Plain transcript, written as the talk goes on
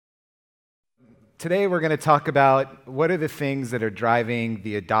Today we're going to talk about what are the things that are driving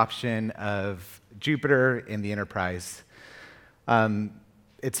the adoption of Jupyter in the enterprise.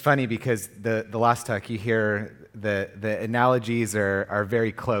 It's funny because the last talk you hear, the analogies are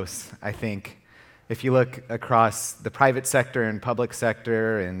very close, I think. If you look across the private sector and public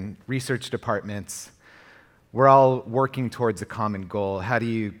sector and research departments, we're all working towards a common goal. How do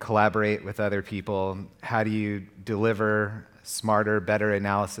you collaborate with other people? How do you deliver smarter, better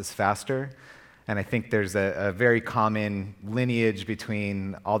analysis faster? And I think there's a very common lineage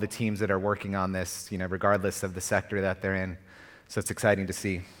between all the teams that are working on this, regardless of the sector that they're in. So it's exciting to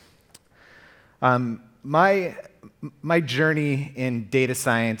see. My journey in data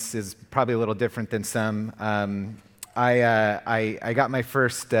science is probably a little different than some. I got my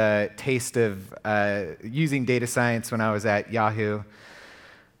first taste of using data science when I was at Yahoo.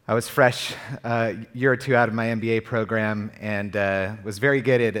 I was fresh, a year or two out of my MBA program, and was very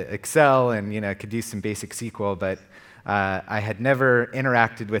good at Excel and could do some basic SQL, but I had never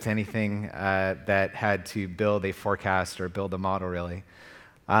interacted with anything that had to build a forecast or build a model, really.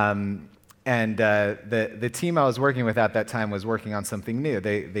 The team I was working with at that time was working on something new.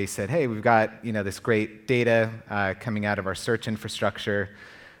 They said, hey, we've got this great data coming out of our search infrastructure,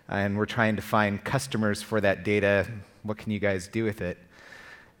 and we're trying to find customers for that data. What can you guys do with it?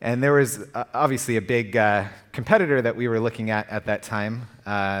 And there was obviously a big competitor that we were looking at that time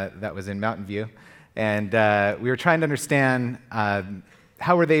that was in Mountain View. And we were trying to understand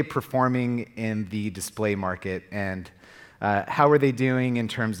how were they performing in the display market and how were they doing in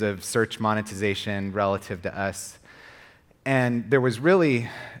terms of search monetization relative to us. And there was really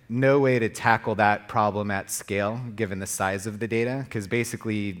no way to tackle that problem at scale given the size of the data, because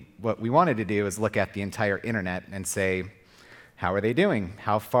basically what we wanted to do is look at the entire internet and say, how are they doing?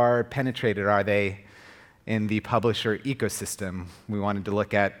 How far penetrated are they in the publisher ecosystem? We wanted to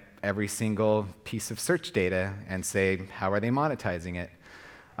look at every single piece of search data and say, how are they monetizing it?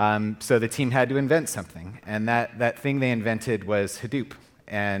 So the team had to invent something, and that thing they invented was Hadoop.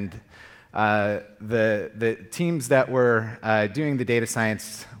 And the teams that were doing the data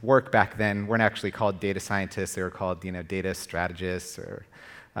science work back then weren't actually called data scientists. They were called data strategists or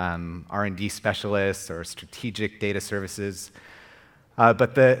R&D specialists or strategic data services.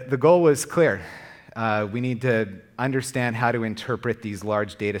 But the goal was clear. We need to understand how to interpret these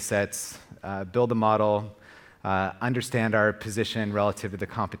large data sets, build a model, understand our position relative to the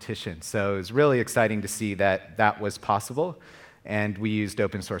competition. So it was really exciting to see that was possible. And we used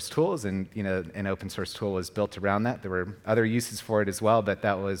open source tools, and an open source tool was built around that. There were other uses for it as well, but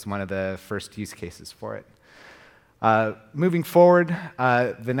that was one of the first use cases for it. Moving forward,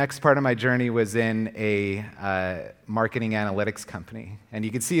 the next part of my journey was in a marketing analytics company. And you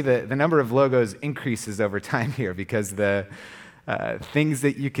can see the number of logos increases over time here because the things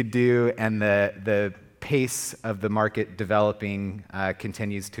that you could do and the pace of the market developing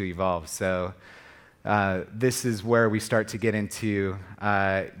continues to evolve. So this is where we start to get into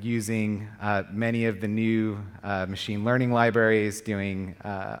using many of the new machine learning libraries, doing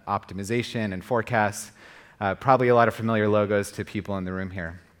optimization and forecasts. Probably a lot of familiar logos to people in the room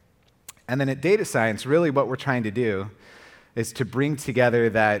here. And then at data science, really what we're trying to do is to bring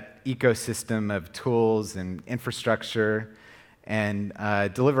together that ecosystem of tools and infrastructure and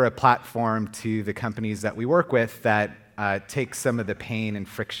deliver a platform to the companies that we work with that takes some of the pain and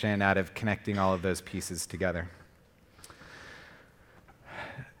friction out of connecting all of those pieces together.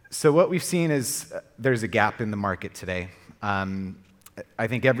 So what we've seen is there's a gap in the market today. I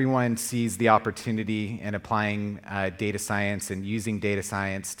think everyone sees the opportunity in applying data science and using data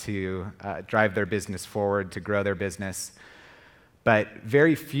science to drive their business forward, to grow their business. But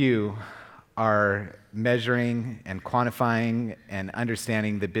very few are measuring and quantifying and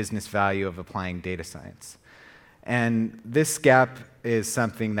understanding the business value of applying data science. And this gap is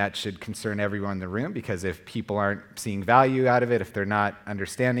something that should concern everyone in the room, because if people aren't seeing value out of it, if they're not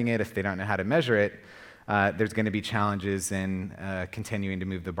understanding it, if they don't know how to measure it, there's going to be challenges in continuing to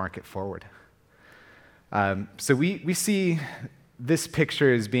move the market forward. So we see this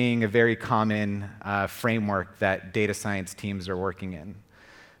picture as being a very common framework that data science teams are working in.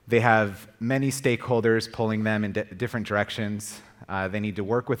 They have many stakeholders pulling them in different directions. They need to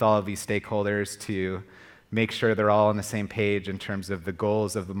work with all of these stakeholders to make sure they're all on the same page in terms of the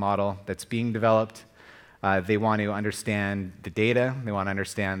goals of the model that's being developed. They want to understand the data. They want to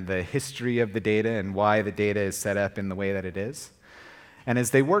understand the history of the data and why the data is set up in the way that it is. And as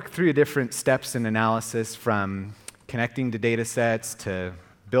they work through different steps in analysis, from connecting to data sets to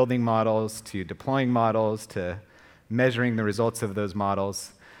building models to deploying models to measuring the results of those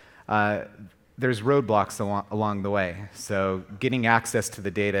models, there's roadblocks along the way. So getting access to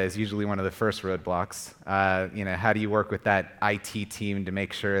the data is usually one of the first roadblocks. How do you work with that IT team to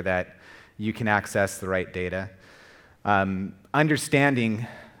make sure that you can access the right data? Understanding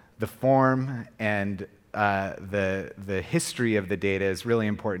the form and the history of the data is really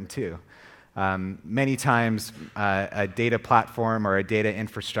important too. Many times, a data platform or a data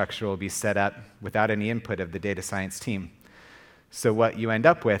infrastructure will be set up without any input of the data science team. So what you end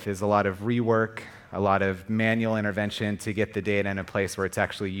up with is a lot of rework, a lot of manual intervention to get the data in a place where it's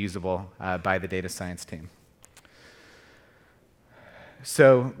actually usable by the data science team.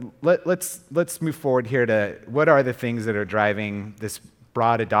 So let's move forward here to what are the things that are driving this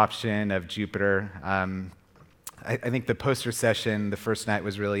broad adoption of Jupyter. I think the poster session the first night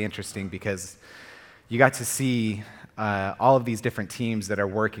was really interesting because you got to see all of these different teams that are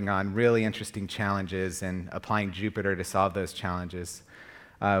working on really interesting challenges and applying Jupyter to solve those challenges.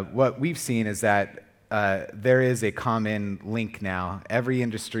 What we've seen is that there is a common link now. Every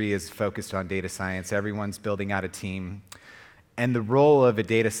industry is focused on data science. Everyone's building out a team. And the role of a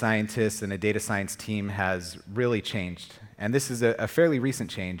data scientist and a data science team has really changed. And this is a fairly recent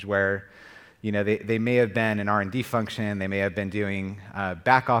change where they may have been an R&D function, they may have been doing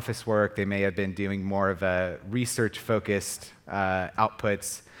back office work, they may have been doing more of a research-focused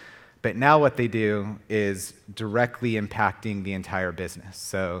outputs, but now what they do is directly impacting the entire business.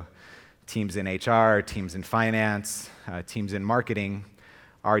 So teams in HR, teams in finance, teams in marketing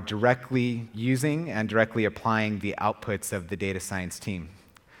are directly using and directly applying the outputs of the data science team.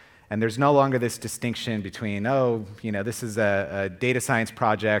 And there's no longer this distinction between, this is a data science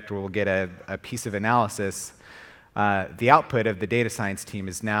project where we'll get a piece of analysis. The output of the data science team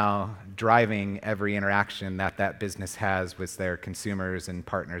is now driving every interaction that business has with their consumers and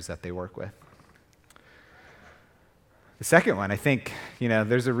partners that they work with. The second one, I think,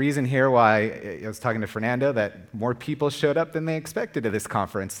 there's a reason here why I was talking to Fernando that more people showed up than they expected to this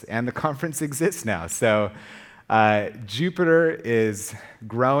conference, and the conference exists now. So Jupyter is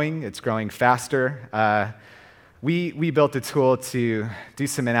growing. It's growing faster. We built a tool to do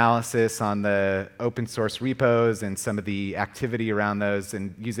some analysis on the open source repos and some of the activity around those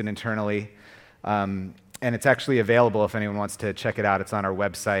and use it internally. And it's actually available if anyone wants to check it out. It's on our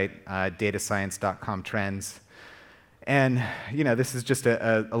website, datascience.com/trends. And this is just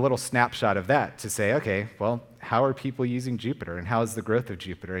a little snapshot of that to say, okay, well, how are people using Jupyter and how is the growth of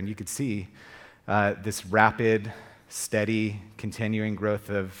Jupyter? And you could see this rapid, steady, continuing growth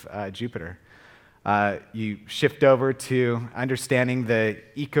of Jupyter. You shift over to understanding the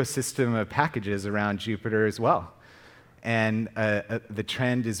ecosystem of packages around Jupyter as well. And the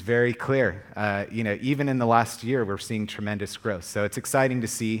trend is very clear. Even in the last year, we're seeing tremendous growth. So it's exciting to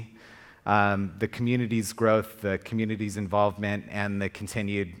see the community's growth, the community's involvement, and the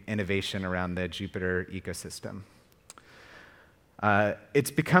continued innovation around the Jupyter ecosystem.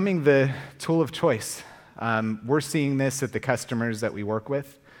 It's becoming the tool of choice. We're seeing this at the customers that we work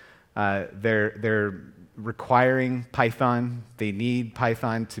with. They're requiring Python. They need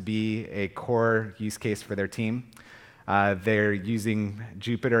Python to be a core use case for their team. They're using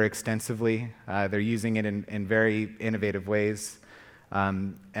Jupyter extensively. They're using it in very innovative ways.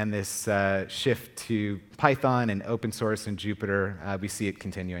 And this shift to Python and open source and Jupyter, we see it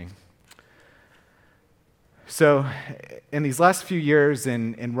continuing. So in these last few years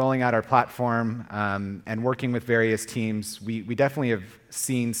in rolling out our platform and working with various teams, we definitely have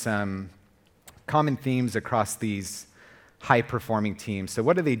seen some common themes across these high-performing teams. So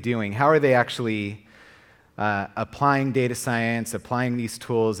what are they doing? How are they actually applying data science, applying these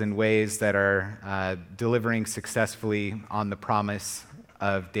tools in ways that are delivering successfully on the promise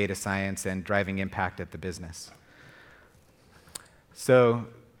of data science and driving impact at the business? So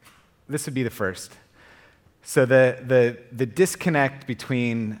this would be the first. So the disconnect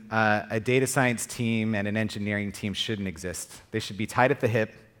between a data science team and an engineering team shouldn't exist. They should be tied at the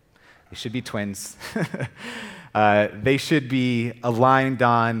hip. They should be twins. They should be aligned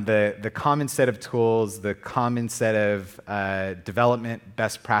on the common set of tools, the common set of development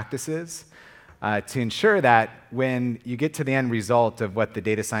best practices to ensure that when you get to the end result of what the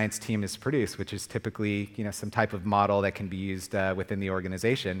data science team has produced, which is typically some type of model that can be used within the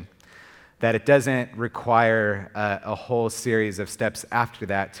organization, that it doesn't require a whole series of steps after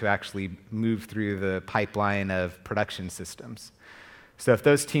that to actually move through the pipeline of production systems. So if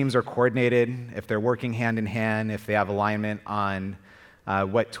those teams are coordinated, if they're working hand in hand, if they have alignment on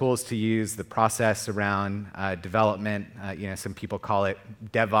what tools to use, the process around development, some people call it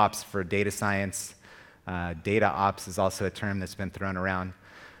DevOps for data science. Data ops is also a term that's been thrown around.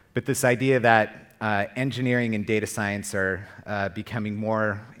 But this idea that engineering and data science are becoming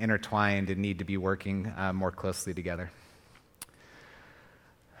more intertwined and need to be working more closely together.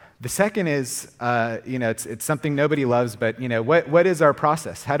 The second is, it's something nobody loves, but what is our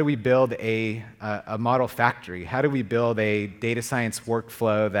process? How do we build a model factory? How do we build a data science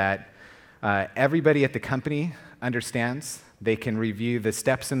workflow that everybody at the company understands? They can review the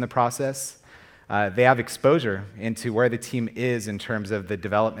steps in the process. They have exposure into where the team is in terms of the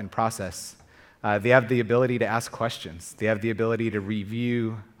development process. They have the ability to ask questions. They have the ability to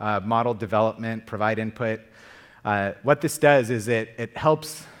review model development, provide input. What this does is it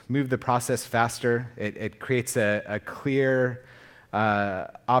helps move the process faster. It creates a clear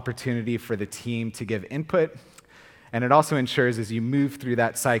opportunity for the team to give input. And it also ensures as you move through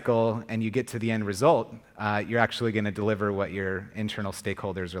that cycle and you get to the end result, you're actually going to deliver what your internal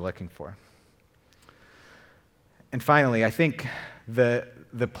stakeholders are looking for. And finally, I think the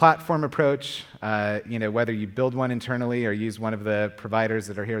platform approach, whether you build one internally or use one of the providers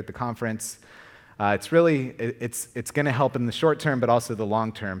that are here at the conference, it's going to help in the short term, but also the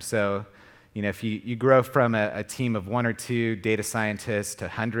long term. So, if you grow from a team of one or two data scientists to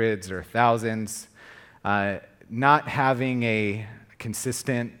hundreds or thousands, not having a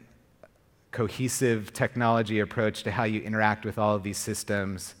consistent, cohesive technology approach to how you interact with all of these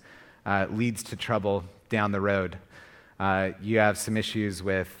systems leads to trouble down the road. You have some issues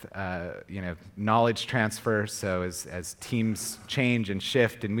with knowledge transfer. So as teams change and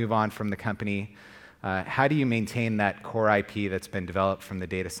shift and move on from the company, how do you maintain that core IP that's been developed from the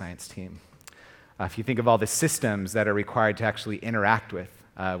data science team? If you think of all the systems that are required to actually interact with,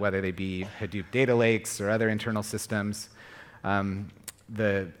 whether they be Hadoop data lakes or other internal systems,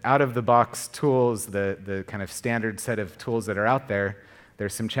 the out-of-the-box tools, the kind of standard set of tools that are out there,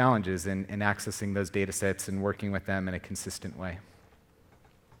 there's some challenges in accessing those data sets and working with them in a consistent way.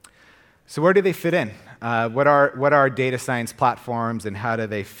 So where do they fit in? What are data science platforms and how do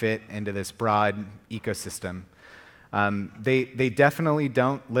they fit into this broad ecosystem? They definitely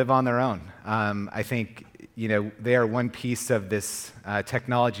don't live on their own. I think they are one piece of this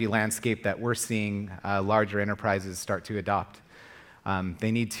technology landscape that we're seeing larger enterprises start to adopt.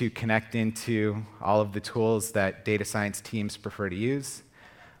 They need to connect into all of the tools that data science teams prefer to use.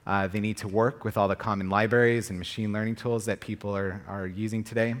 They need to work with all the common libraries and machine learning tools that people are using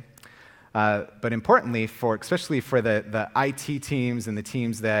today. But importantly, especially for the IT teams and the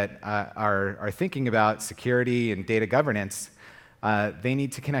teams that are thinking about security and data governance, they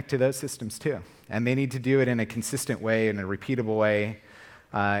need to connect to those systems too. And they need to do it in a consistent way, in a repeatable way,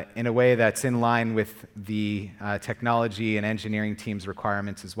 in a way that's in line with the technology and engineering teams'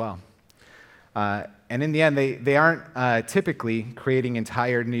 requirements as well. And in the end, they aren't typically creating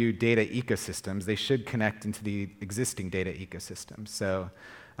entire new data ecosystems. They should connect into the existing data ecosystem. So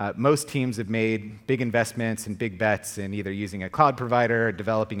most teams have made big investments and big bets in either using a cloud provider or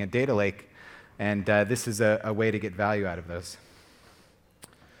developing a data lake, and this is a way to get value out of those.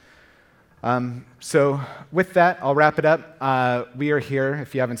 So with that, I'll wrap it up. We are here.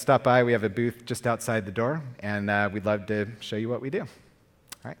 If you haven't stopped by, we have a booth just outside the door, and we'd love to show you what we do. All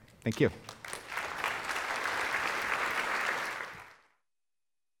right, thank you.